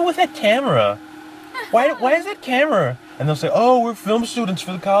 What are you doing with that camera? Why is that camera? And they'll say, oh, we're film students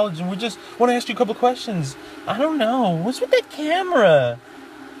for the college and we just want to ask you a couple of questions. I don't know. What's with that camera?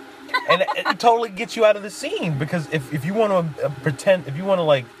 And it totally gets you out of the scene because if you want to pretend, if you want to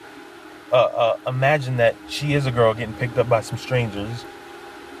like imagine that she is a girl getting picked up by some strangers,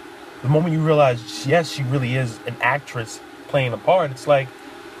 the moment you realize, yes, she really is an actress playing a part, it's like,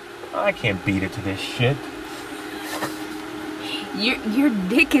 I can't beat it to this shit. Your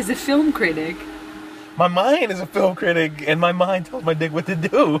dick is a film critic. My mind is a film critic, and my mind tells my dick what to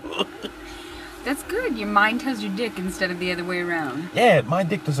do. That's good. Your mind tells your dick instead of the other way around. Yeah, my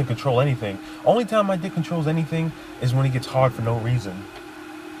dick doesn't control anything. Only time my dick controls anything is when it gets hard for no reason.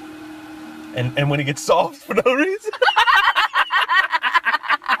 And when it gets soft for no reason.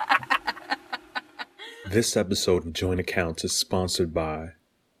 This episode of Joint Accounts is sponsored by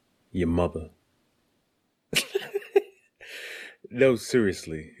your mother. No,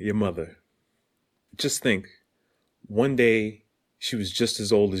 seriously, your mother. Just think, one day she was just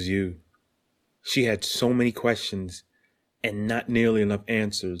as old as you. She had so many questions and not nearly enough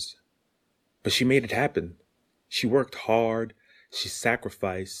answers. But she made it happen. She worked hard. She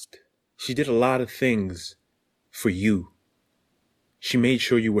sacrificed. She did a lot of things for you. She made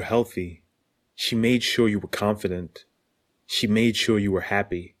sure you were healthy. She made sure you were confident. She made sure you were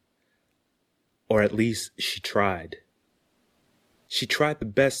happy. Or at least she tried. She tried the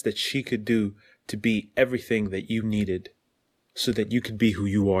best that she could do to be everything that you needed so that you could be who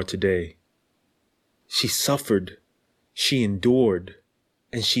you are today. She suffered, she endured,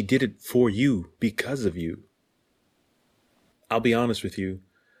 and she did it for you because of you. I'll be honest with you,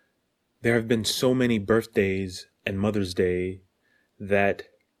 there have been so many birthdays and Mother's Day that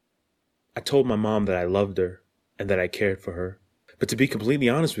I told my mom that I loved her and that I cared for her. But to be completely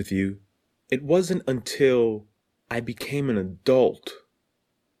honest with you, it wasn't until I became an adult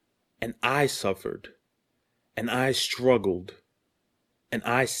and I suffered and I struggled and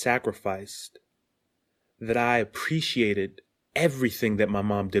I sacrificed that I appreciated everything that my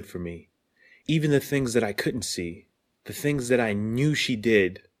mom did for me. Even the things that I couldn't see, the things that I knew she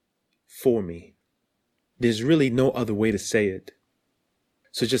did for me. There's really no other way to say it.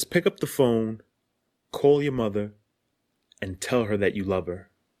 So just pick up the phone, call your mother, and tell her that you love her.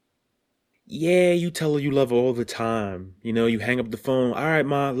 Yeah, you tell her you love her all the time. You hang up the phone. All right,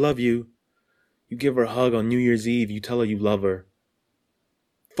 Ma, love you. You give her a hug on New Year's Eve. You tell her you love her.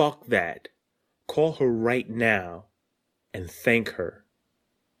 Fuck that. Call her right now and thank her.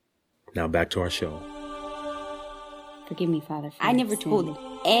 Now back to our show. Forgive me, Father. I never told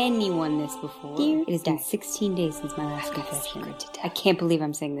anyone this before. Dear it has been 16 days since my last confession. I can't believe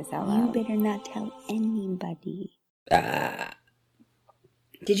I'm saying this out loud. You better not tell anybody.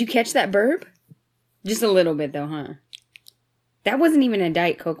 Did you catch that burp? Just a little bit, though, huh? That wasn't even a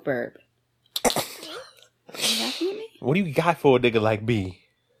Diet Coke burp. What do you got for a nigga like me?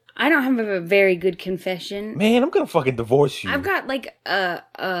 I don't have a very good confession. Man, I'm gonna fucking divorce you. I've got like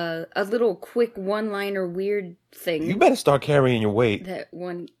a little quick one-liner weird thing. You better start carrying your weight. That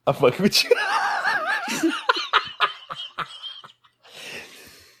one. I'm fucking with you.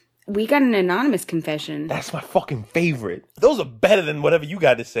 We got an anonymous confession. That's my fucking favorite. Those are better than whatever you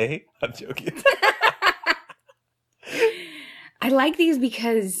got to say. I'm joking. I like these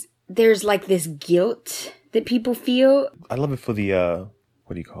because there's like this guilt that people feel. I love it for the,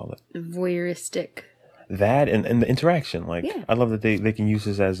 what do you call it? Voyeuristic. That and the interaction. Like, yeah. I love that they can use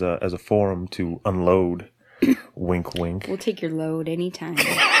this as a forum to unload. Wink, wink. We'll take your load anytime.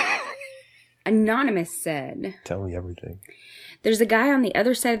 Anonymous said. Tell me everything. There's a guy on the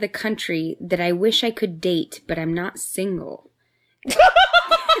other side of the country that I wish I could date, but I'm not single.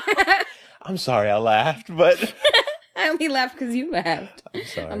 I'm sorry I laughed, but I only laughed because you laughed. I'm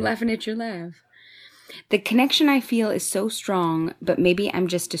sorry. I'm laughing at your laugh. The connection I feel is so strong, but maybe I'm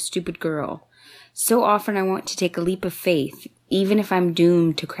just a stupid girl. So often I want to take a leap of faith, even if I'm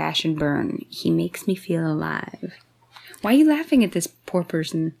doomed to crash and burn. He makes me feel alive. Why are you laughing at this poor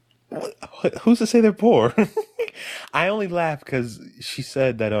person? Who's to say they're poor? I only laugh because she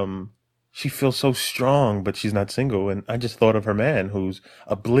said that she feels so strong, but she's not single. And I just thought of her man who's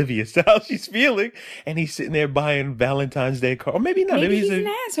oblivious to how she's feeling. And he's sitting there buying Valentine's Day cards. Or maybe not. Maybe he's an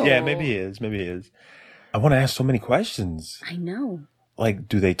asshole. Yeah, maybe he is. Maybe he is. I want to ask so many questions. I know. Like,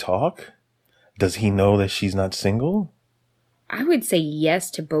 do they talk? Does he know that she's not single? I would say yes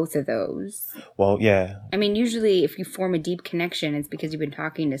to both of those. Well, yeah. I mean, usually if you form a deep connection, it's because you've been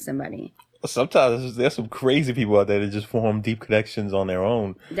talking to somebody. Sometimes there's some crazy people out there that just form deep connections on their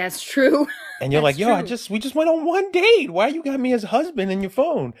own. That's true. And you're That's like, yo, true. we just went on one date. Why you got me as husband in your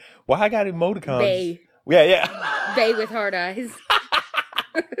phone? Why I got emoticons? Bae. Yeah. Bae with hard eyes.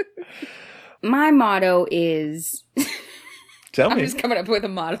 My motto is... Tell I'm me. just coming up with a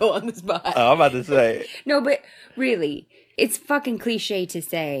motto on the spot. Oh, I'm about to say. No, but really, it's fucking cliche to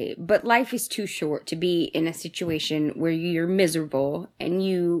say, but life is too short to be in a situation where you're miserable and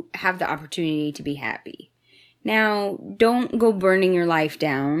you have the opportunity to be happy. Now, don't go burning your life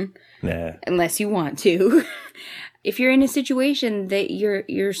down. Nah. Unless you want to. If you're in a situation that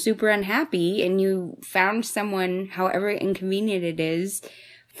you're super unhappy and you found someone, however inconvenient it is,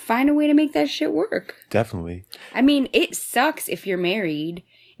 find a way to make that shit work. Definitely. I mean, it sucks if you're married.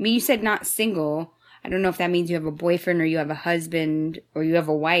 I mean, you said not single. I don't know if that means you have a boyfriend or you have a husband or you have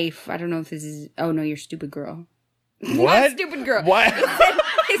a wife. I don't know if this is... Oh, no, you're a stupid girl. What? Not stupid girl. What?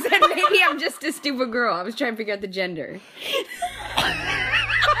 He said maybe I'm just a stupid girl. I was trying to figure out the gender.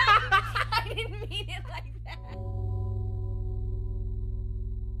 I didn't mean it like that.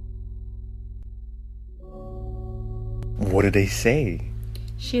 What did they say?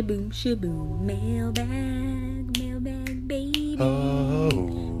 Shaboom, shaboom, mailbag, baby. Oh.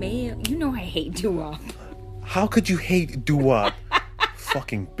 You know I hate doo-wop. How could you hate doo-wop?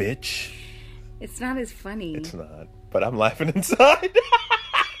 Fucking bitch. It's not as funny. It's not. But I'm laughing inside.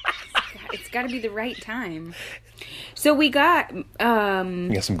 It's got to be the right time. So we got... You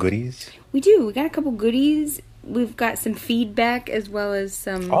got some goodies? We do. We got a couple goodies. We've got some feedback as well as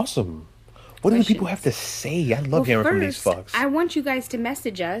some... Awesome. What do the people have to say? I love hearing from these fucks. I want you guys to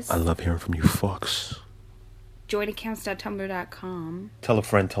message us. I love hearing from you fucks. Joinaccounts.tumblr.com. Tell a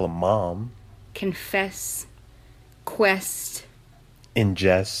friend, tell a mom. Confess. Quest.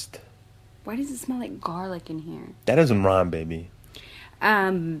 Ingest. Why does it smell like garlic in here? That doesn't rhyme, baby.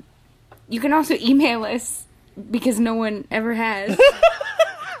 You can also email us, because no one ever has,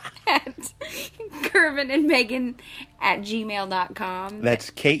 at kervinandmegan@gmail.com. That's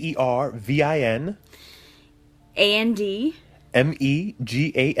KERVIN AND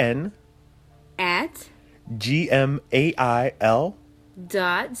MEGAN at GMAIL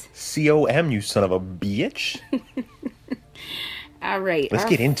dot COM, you son of a bitch. All right. Let's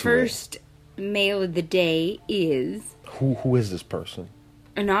get into it. First mail of the day is Who is this person?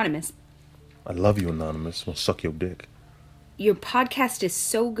 anonymous. I love you, Anonymous. I'm gonna suck your dick. Your podcast is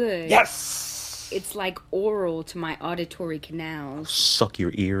so good. Yes! It's like oral to my auditory canals. Suck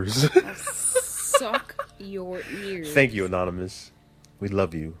your ears. Suck your ears. Thank you, Anonymous. We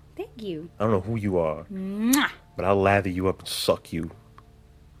love you. Thank you. I don't know who you are, Mwah. but I'll lather you up and suck you.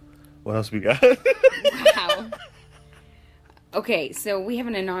 What else we got? Wow. Okay, so we have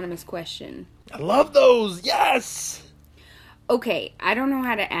an anonymous question. I love those. Yes! Okay, I don't know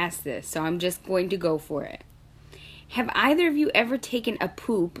how to ask this, so I'm just going to go for it. Have either of you ever taken a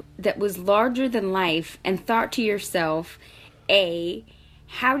poop that was larger than life and thought to yourself, A,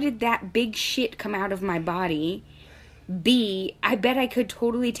 how did that big shit come out of my body? B, I bet I could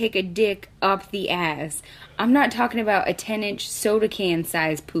totally take a dick up the ass. I'm not talking about a 10-inch soda can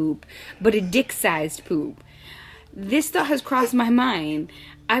sized poop, but a dick sized poop. This thought has crossed my mind.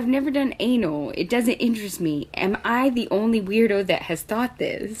 I've never done anal. It doesn't interest me. Am I the only weirdo that has thought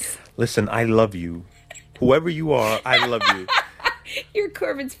this? Listen, I love you. Whoever you are, I love you. You're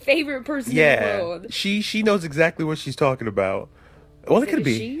Corbin's favorite person in the Yeah, world. she knows exactly what she's talking about. Well, Is it could it a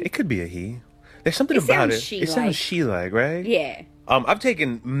be. she? It could be a he. There's something It about sounds it. she-like. It sounds she-like, right? Yeah. I've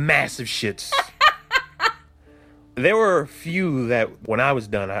taken massive shits. There were a few that when I was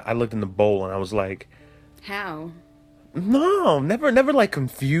done, I looked in the bowl and I was like, How? no, never like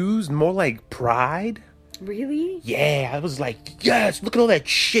confused, more like pride. Really? Yeah, I was like, yes, look at all that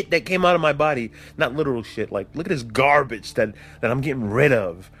shit that came out of my body. Not literal shit, like, look at this garbage that I'm getting rid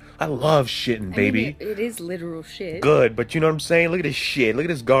of. I love shitting, baby. I mean, it is literal shit. Good, but you know what I'm saying? Look at this shit. Look at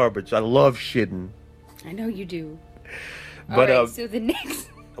this garbage. I love shitting. I know you do. But All right, so the next...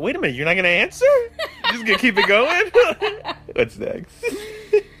 wait a minute, you're not gonna answer? You're just gonna keep it going? What's next?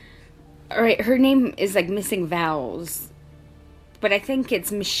 All right, her name is like missing vowels, but I think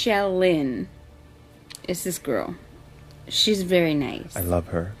it's Michelle Lynn. It's this girl. She's very nice. I love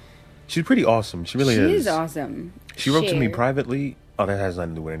her. She's pretty awesome. She really is. She is awesome. She wrote to me Share. privately. Oh, that has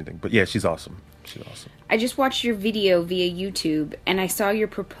nothing to do with anything. But yeah, she's awesome. She's awesome. I just watched your video via YouTube, and I saw your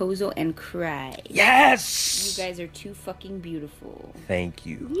proposal and cried. Yes! You guys are too fucking beautiful. Thank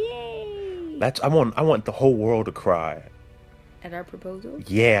you. Yay! I want the whole world to cry. At our proposal?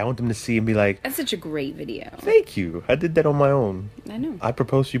 Yeah, I want them to see and be like, That's such a great video. thank you. I did that on my own. I know. I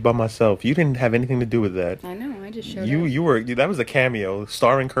proposed to you by myself. You didn't have anything to do with that. I know. I just showed up. You were that was a cameo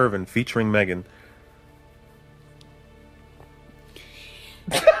starring Curvin featuring Megan.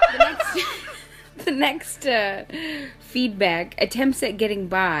 The next feedback, attempts at getting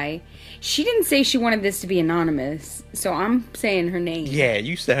by. She didn't say she wanted this to be anonymous, so I'm saying her name. Yeah,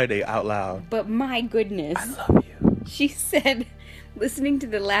 you said her name out loud. But my goodness. I love you. She said, listening to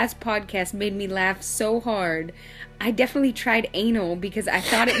the last podcast made me laugh so hard. I definitely tried anal because I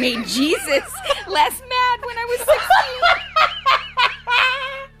thought it made Jesus less mad when I was 16.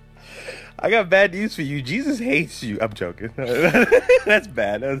 I got bad news for you. Jesus hates you. I'm joking. That's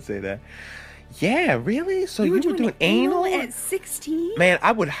bad. Don't say that. Yeah, really? So you were doing anal at 16? Man,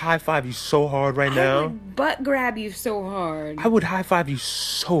 I would high five you so hard right I now. would butt grab you so hard. I would high five you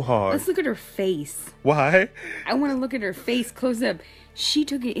so hard. Let's look at her face. Why? I want to look at her face close up. She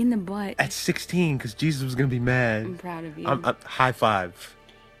took it in the butt. At 16, because Jesus was going to be mad. I'm proud of you. I'm high five.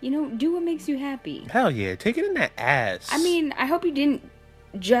 You know, do what makes you happy. Hell yeah. Take it in that ass. I mean, I hope you didn't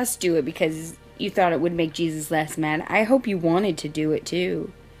just do it because you thought it would make Jesus less mad. I hope you wanted to do it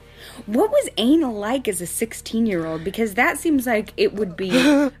too. What was anal like as a 16-year-old? Because that seems like it would be,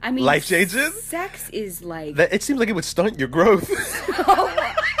 I mean... life-changing? Sex is like... It seems like it would stunt your growth.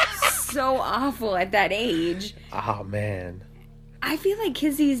 so awful at that age. Oh, man. I feel like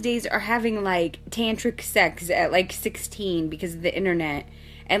kids these days are having, like, tantric sex at, like, 16 because of the internet.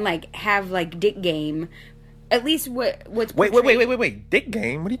 And, like, have, like, dick game. At least what's... Wait. Dick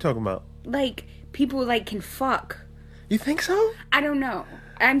game? What are you talking about? Like, people, like, can fuck. You think so? I don't know.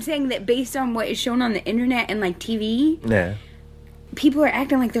 I'm saying that based on what is shown on the internet and, like, TV... Yeah. People are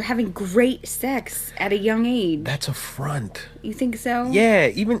acting like they're having great sex at a young age. That's a front. You think so? Yeah,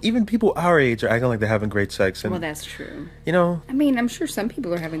 even people our age are acting like they're having great sex. And, well, that's true. You know? I mean, I'm sure some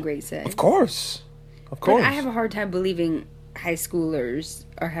people are having great sex. Of course. But I have a hard time believing high schoolers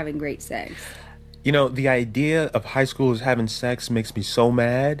are having great sex. You know, the idea of high schoolers having sex makes me so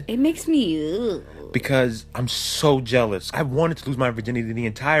mad. It makes me... Ugh. Because I'm so jealous. I wanted to lose my virginity the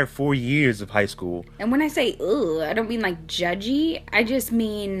entire 4 years of high school. And when I say, ugh, I don't mean, like, judgy. I just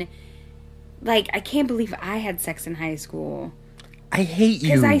mean, like, I can't believe I had sex in high school. I hate you.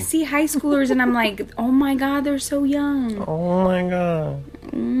 Because I see high schoolers and I'm like, oh my God, they're so young. Oh my God.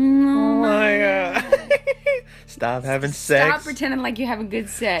 Oh my God. Stop having sex. Stop pretending like you're having good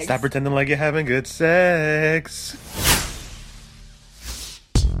sex. Stop pretending like you're having good sex.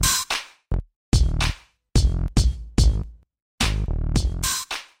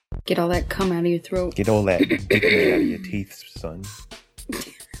 Get all that cum out of your throat. Get all that dick meat out of your teeth, son.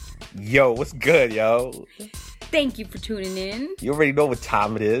 Yo, what's good, yo? Thank you for tuning in. You already know what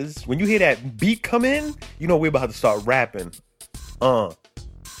time it is. When you hear that beat come in, you know we're about to start rapping. I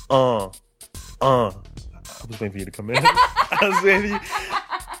was waiting for you to come in. I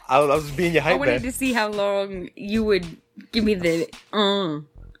was being your hype man. I wanted to see how long you would give me the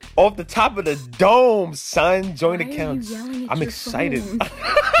Off the top of the dome, son. Joint Why accounts. Are you yelling at I'm your excited. phone?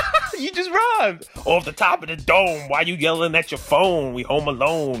 You just rhymed. Off the top of the dome. Why you yelling at your phone? We home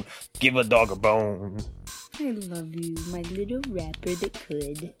alone. Give a dog a bone. I love you, my little rapper that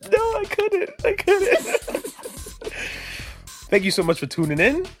could. No, I couldn't. Thank you so much for tuning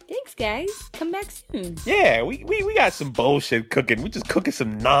in. Thanks, guys. Come back soon. Yeah, we got some bullshit cooking. We're just cooking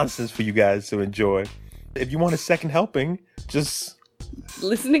some nonsense for you guys to enjoy. If you want a second helping, just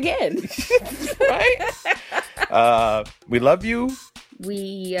listen again. Right? We love you.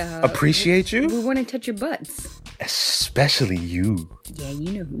 We appreciate you. We want to touch your butts. Especially you. Yeah,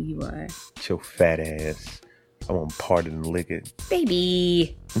 you know who you are. Your fat ass. I want to part it and lick it.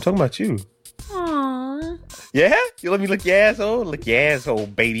 Baby. I'm talking about you. Aww. Yeah? You let me lick your asshole? Lick your asshole,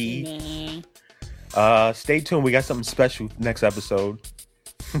 baby. Nah. Stay tuned. We got something special next episode.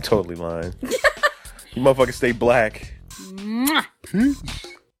 I'm totally lying. You motherfuckers stay black. Mwah. Peace.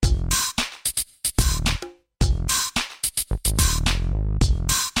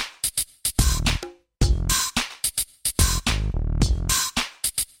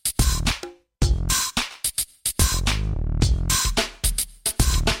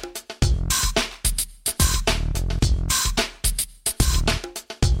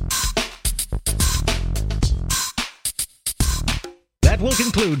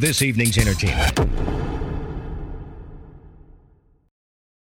 conclude this evening's entertainment.